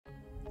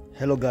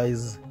Hello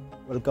guys,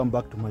 welcome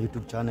back to my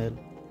YouTube channel.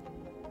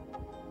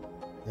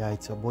 Yeah,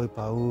 it's your boy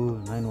Pau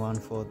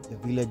 914, the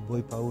village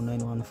boy Pau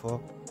 914.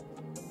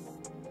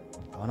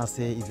 I wanna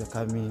say, if you're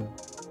coming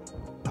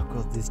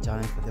across this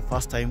channel for the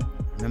first time,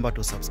 remember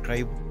to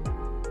subscribe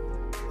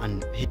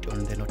and hit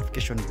on the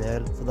notification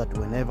bell so that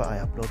whenever I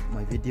upload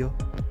my video,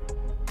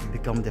 you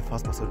become the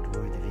first person to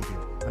watch the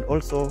video. And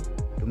also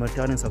to my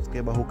returning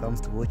subscriber who comes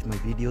to watch my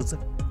videos,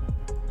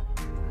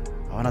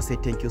 I wanna say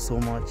thank you so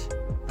much,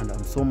 and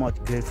I'm so much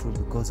grateful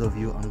because of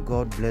you, and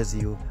God bless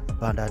you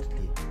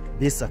abundantly.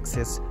 Be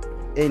success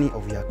to any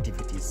of your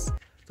activities.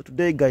 So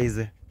today guys,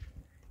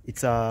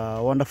 it's a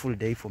wonderful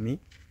day for me,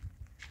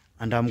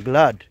 and I'm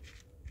glad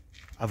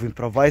I've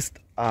improvised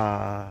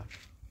a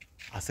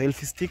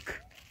selfie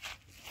stick.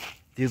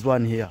 This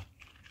one here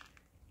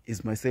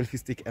is my selfie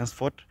stick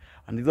henceforth,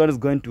 and this one is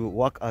going to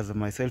work as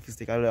my selfie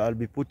stick. I'll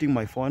be putting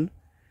my phone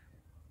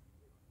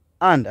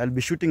and I'll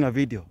be shooting a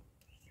video.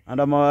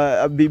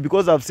 And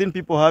because I've seen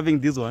people having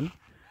this one,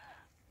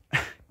 I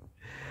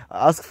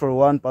asked for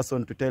one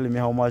person to tell me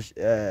how much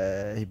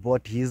he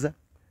bought his,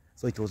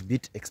 so it was a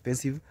bit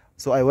expensive.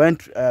 So I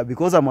went,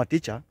 because I'm a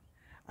teacher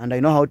and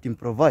I know how to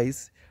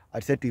improvise, I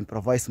decided to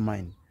improvise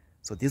mine.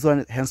 So this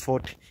one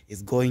henceforth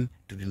is going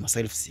to be my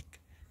selfie stick.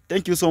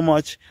 Thank you so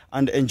much,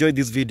 and enjoy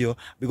this video,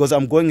 because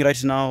I'm going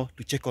right now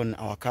to check on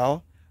our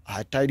cow.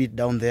 I tied it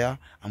down there.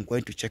 I'm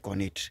going to check on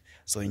it.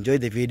 So enjoy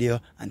the video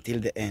until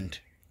the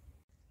end.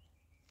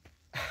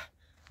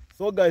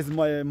 So guys,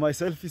 my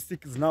selfie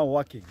stick is now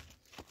working,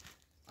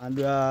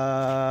 and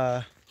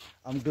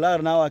I'm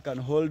glad now I can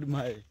hold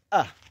my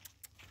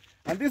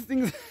and this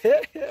thing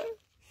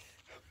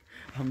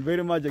I'm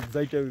very much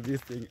excited with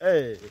this thing.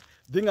 Hey,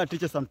 being a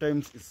teacher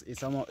sometimes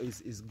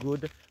is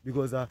good,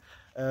 because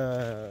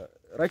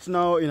right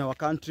now in our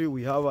country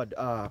we have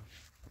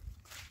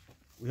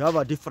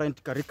a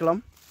different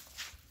curriculum.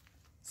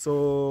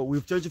 So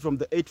we've changed from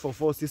the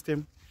 844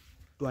 system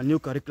to a new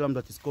curriculum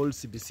that is called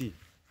CBC.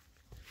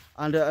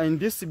 And in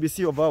this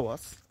CBC of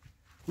ours,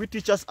 we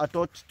teachers are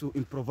taught to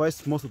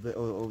improvise most of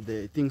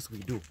the things we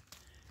do.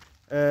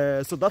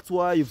 So that's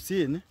why you've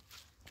seen,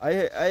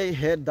 I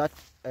had that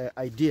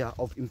idea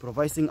of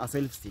improvising a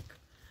selfie stick,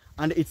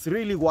 and it's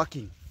really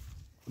working.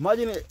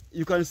 Imagine,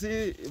 you can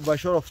see by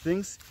show of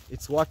things,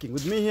 it's working.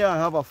 With me here, I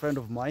have a friend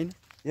of mine.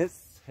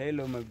 Yes,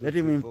 hello my good Let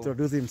him people.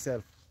 introduce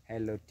himself.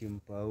 Hello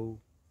Team Pau.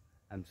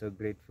 I'm so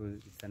grateful.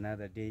 It's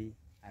another day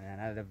and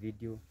another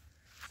video.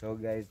 So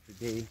guys,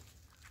 today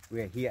we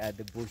are here at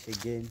the bush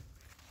again.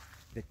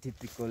 The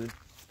typical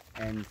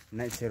and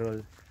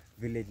natural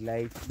village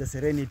life. The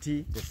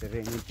serenity. The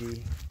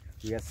serenity.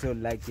 We are so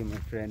lucky, my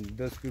friend.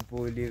 Those people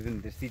who live in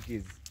the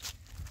cities,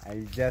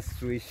 I just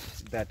wish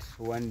that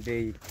one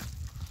day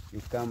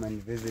you come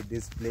and visit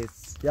this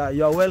place. Yeah,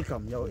 you're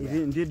welcome.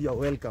 Indeed, you're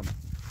welcome.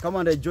 Come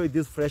and enjoy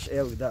this fresh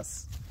air with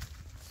us.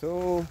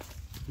 So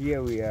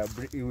here we are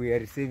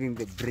receiving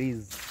the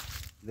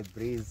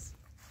breeze,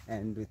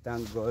 and we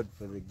thank God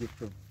for the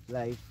gift of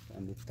life,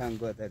 and we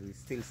thank God that we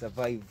still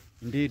survive.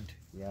 Indeed.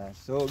 Yeah.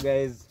 So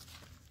guys,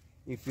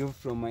 if you're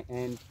from my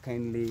end,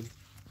 kindly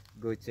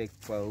go check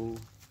Pau,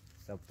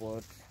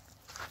 support,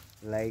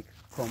 like,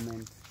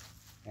 comment,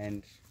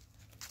 and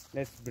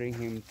let's bring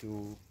him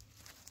to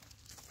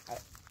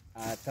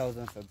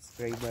 1,000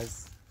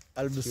 subscribers.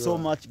 I'll be so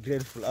much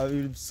grateful. I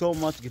will so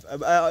much give.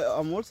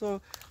 I'm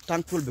also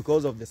thankful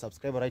because of the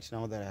subscriber right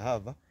now that I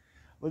have.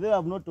 But then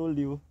I've not told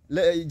you.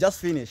 Just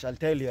finish. I'll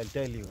tell you.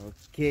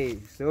 Okay.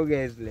 So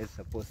guys, let's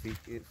support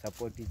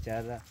each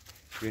other.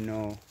 You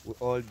know, we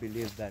all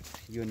believe that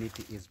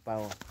unity is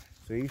power.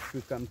 So if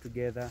we come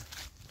together,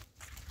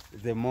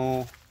 the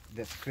more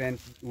the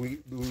strength, we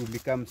will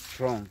become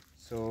strong.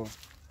 So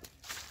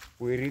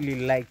we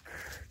really like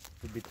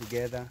to be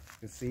together.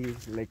 You see,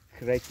 like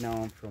right now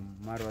I'm from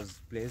Marwa's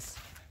place.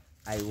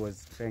 I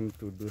was trying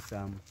to do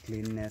some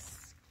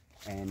cleanness,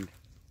 and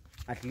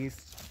at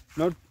least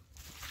not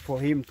for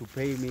him to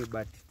pay me,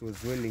 but it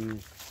was willingly.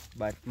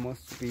 But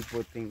most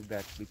people think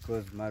that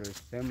because Marwa is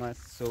famous,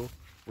 so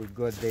we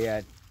go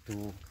there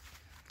to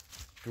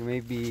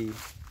maybe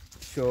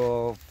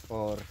show off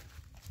or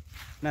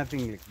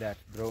nothing like that,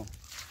 bro.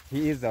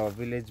 He is our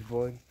village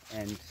boy,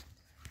 and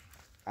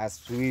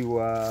as we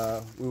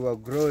were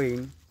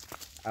growing,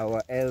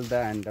 our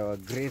elder and our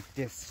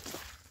greatest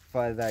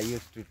father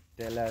used to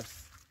tell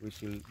us we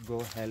should go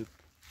help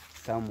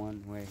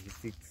someone where he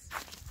seeks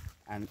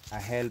and a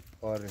help,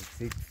 or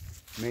seeks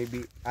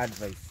maybe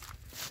advice.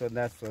 So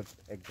that's what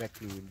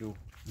exactly we do.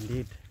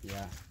 Indeed.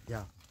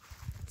 Yeah.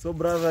 So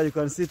brother, you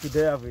can see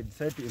today I've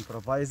decided to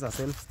improvise a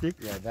selfie stick.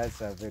 Yeah, that's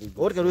a very good.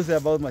 What can you say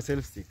about my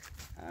selfie stick?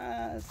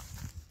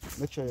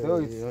 Make sure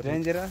it's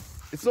dangerous.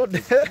 It's not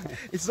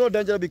it's not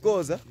dangerous,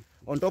 because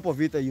on top of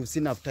it, you've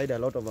seen I've tied a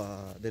lot of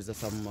there's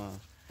some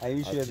Are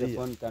you sure the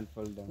phone can't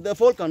fall down? The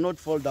phone cannot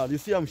fall down. You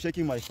see I'm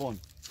shaking my phone.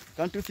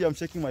 Can't you see I'm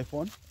shaking my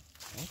phone?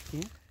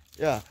 Okay.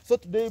 Yeah. So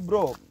today,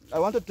 bro, I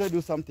want to tell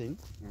you something.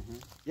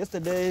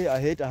 Yesterday I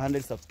hit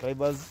 100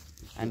 subscribers,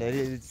 and I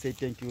really say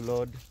thank you,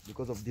 Lord,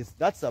 because of this.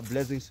 That's a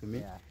blessing to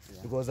me,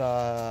 because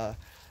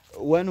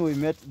when we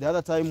met the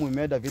other time we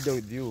made a video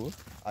with you,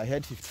 I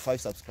had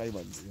 55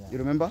 subscribers. Yeah. You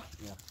remember?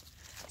 Yeah.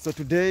 So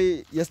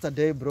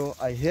yesterday, bro,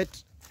 I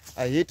hit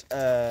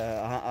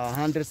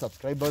 100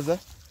 subscribers.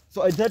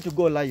 So I tried to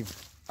go live.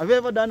 Have you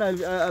ever done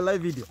a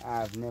live video?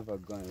 I've never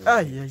gone live. Ah,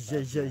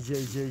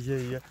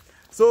 yeah.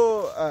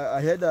 So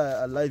I had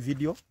a live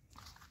video,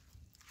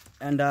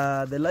 and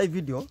the live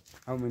video.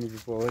 How many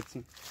people are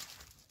watching?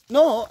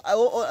 No,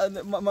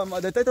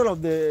 the title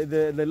of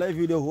the live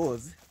video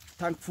was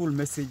 "Thankful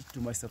Message to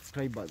My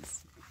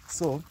Subscribers."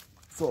 So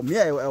me,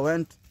 I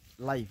went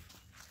live.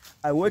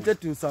 I waited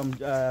to some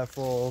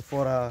for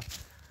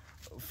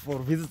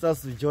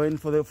visitors to join,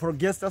 for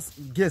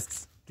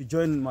guests to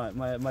join my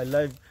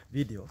live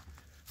video.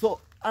 So,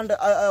 and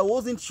I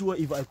wasn't sure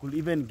if I could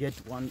even get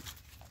one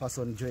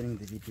person joining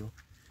the video.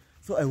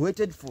 So I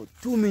waited for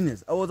 2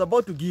 minutes. I was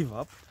about to give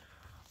up,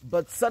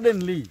 but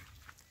suddenly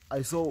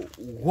I saw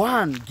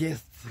one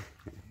guest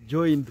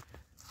joined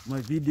my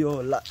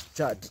video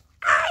chat.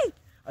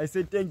 I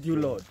said, thank you,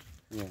 Lord.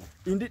 Yeah.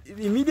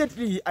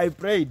 Immediately I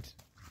prayed.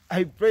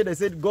 I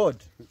said, God,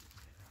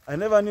 I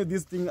never knew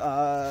this thing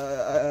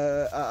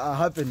are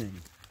happening.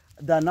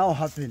 They're now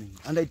happening.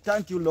 And I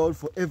thank you, Lord,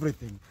 for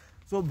everything.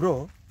 So,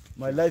 bro,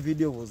 my live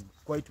video was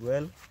quite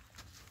well.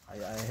 I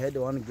had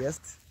one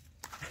guest,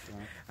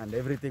 and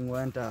everything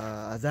went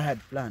as I had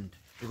planned,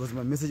 because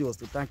my message was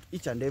to thank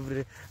each and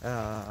every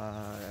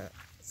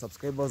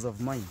subscribers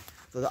of mine.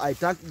 So I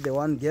thanked the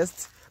one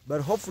guest,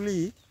 but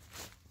hopefully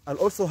I'll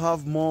also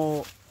have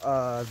more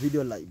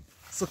video live.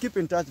 So keep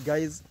in touch,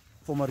 guys.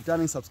 For my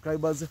returning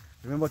subscribers,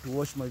 remember to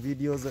watch my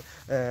videos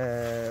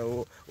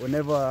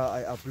whenever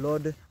I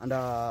upload, and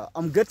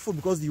I'm grateful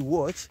because you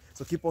watch.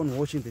 So keep on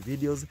watching the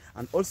videos,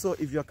 and also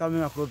if you're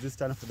coming across this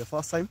channel for the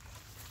first time,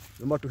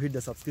 remember to hit the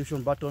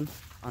subscription button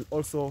and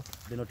also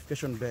the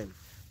notification bell.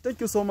 Thank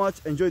you so much.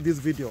 Enjoy this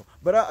video.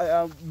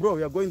 But bro,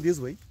 we are going this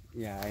way.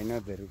 Yeah, I know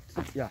the route.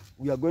 Yeah,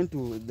 we are going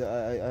to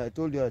I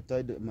told you I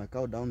tied my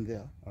cow down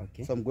there.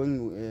 Okay. So I'm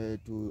going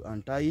to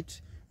untie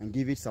it and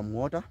give it some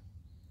water.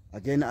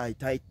 Again, I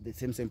tied the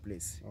same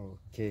place.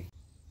 Okay.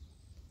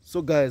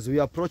 So guys, we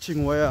are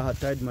approaching where I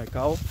tied my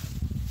cow.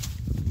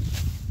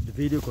 The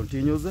video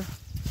continues.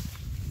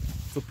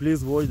 So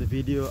please watch the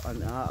video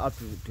and up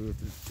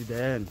to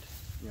the end.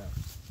 Yeah.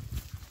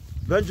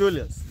 Ben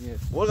Julius. Yes.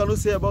 What can you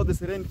say about the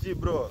Serenity,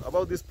 bro?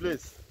 About this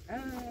place?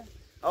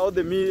 How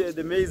the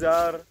maize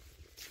are?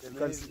 You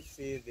can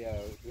see they are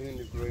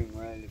really growing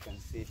well. You can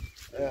see.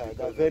 Yeah,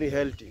 they're very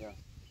healthy. Yeah.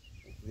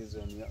 This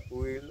one, yeah.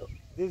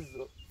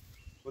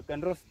 We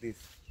can roast this.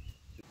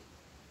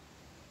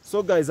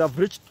 So guys, I've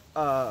reached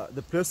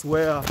the place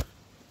where I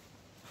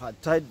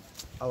had tied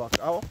our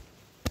cow.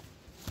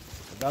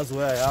 That's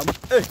where I am.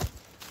 Hey,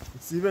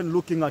 it's even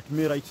looking at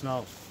me right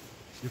now.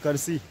 You can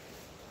see.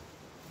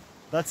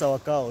 That's our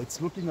cow. It's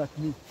looking at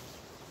me.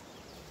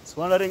 It's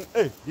wondering,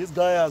 hey, this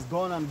guy has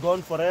gone and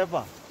gone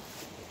forever.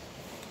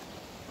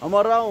 I'm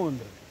around.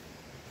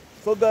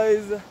 So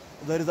guys,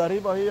 there is a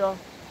river here.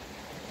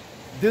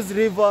 This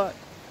river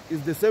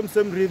is the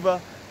same river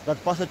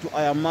that passes to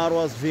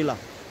Ayamarwa's villa.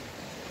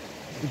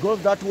 It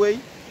goes that way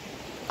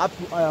up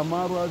to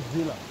Ayamarwa's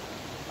villa.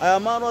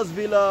 Ayamarwa's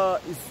villa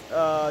is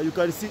you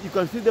can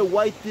see the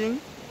white thing.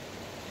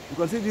 You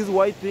can see this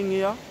white thing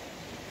here.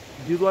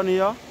 This one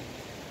here.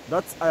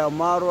 That's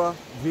Ayamarwa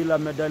Villa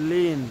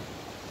Medellin.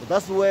 So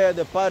that's where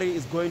the party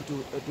is going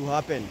to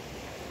happen.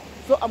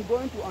 So I'm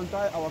going to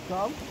untie our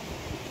cow.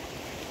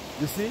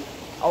 You see,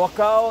 our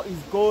cow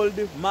is called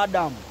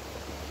Madam.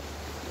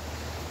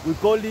 We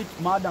call it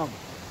Madam.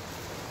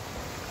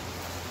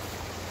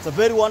 It's a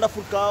very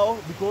wonderful cow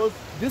because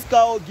this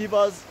cow gives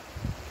us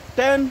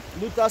 10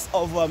 liters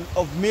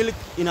of milk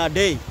in a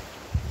day.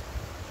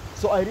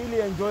 So I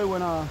really enjoy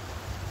when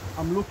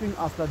I'm looking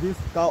after this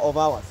cow of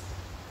ours.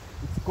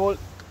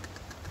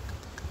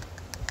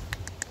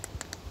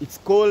 It's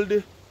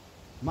called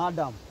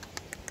Madam.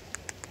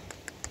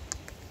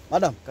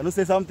 Madam, can you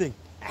say something?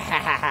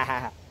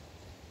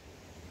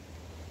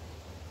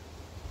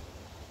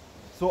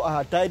 So I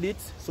had tied it,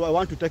 so I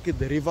want to take it to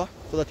the river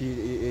so that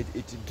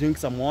it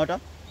drinks some water.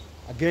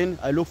 Again,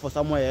 I look for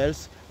somewhere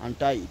else and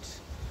tie it.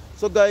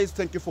 So guys,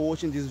 thank you for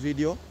watching this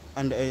video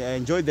and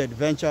enjoy the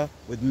adventure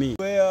with me.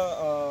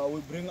 Where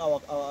we bring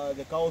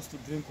the cows to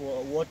drink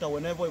water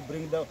whenever we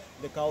bring the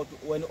cow,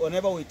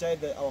 whenever we tie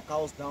our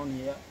cows down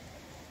here.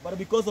 But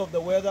because of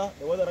the weather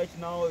right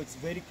now, it's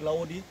very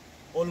cloudy,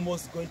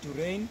 almost going to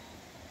rain.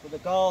 So the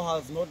cow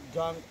has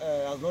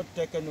not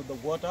taken the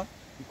water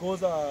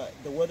because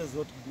the weather is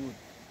not good.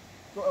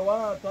 So I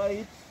want to tie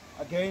it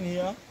again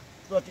here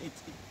so that it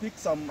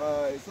picks some,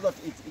 so that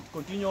it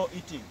continue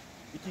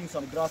eating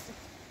some grass.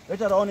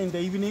 Later on in the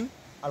evening,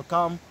 I'll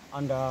come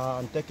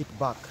and take it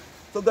back.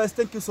 So guys,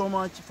 thank you so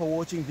much for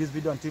watching this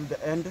video until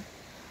the end.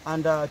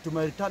 And to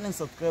my returning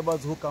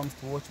subscribers who comes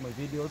to watch my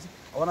videos,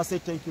 I want to say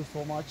thank you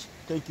so much.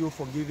 Thank you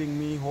for giving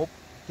me hope.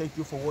 Thank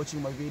you for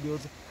watching my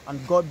videos. And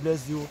God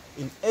bless you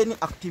in any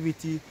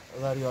activity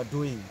that you are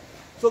doing.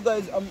 So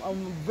guys, I'm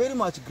very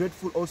much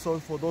grateful also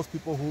for those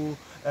people who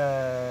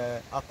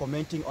are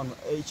commenting on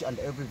each and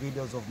every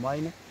videos of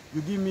mine. You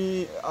give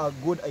me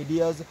good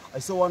ideas. I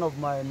saw one of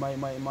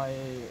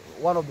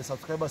one of the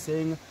subscribers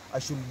saying I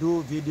should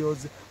do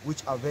videos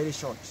which are very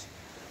short.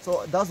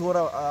 So that's what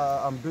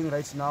I'm doing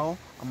right now.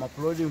 I'm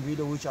uploading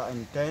video which are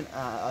in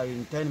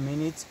 10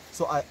 minutes.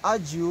 So I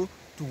urge you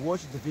to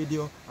watch the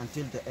video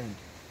until the end.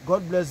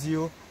 God bless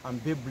you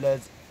and be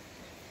blessed.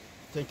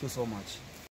 Thank you so much.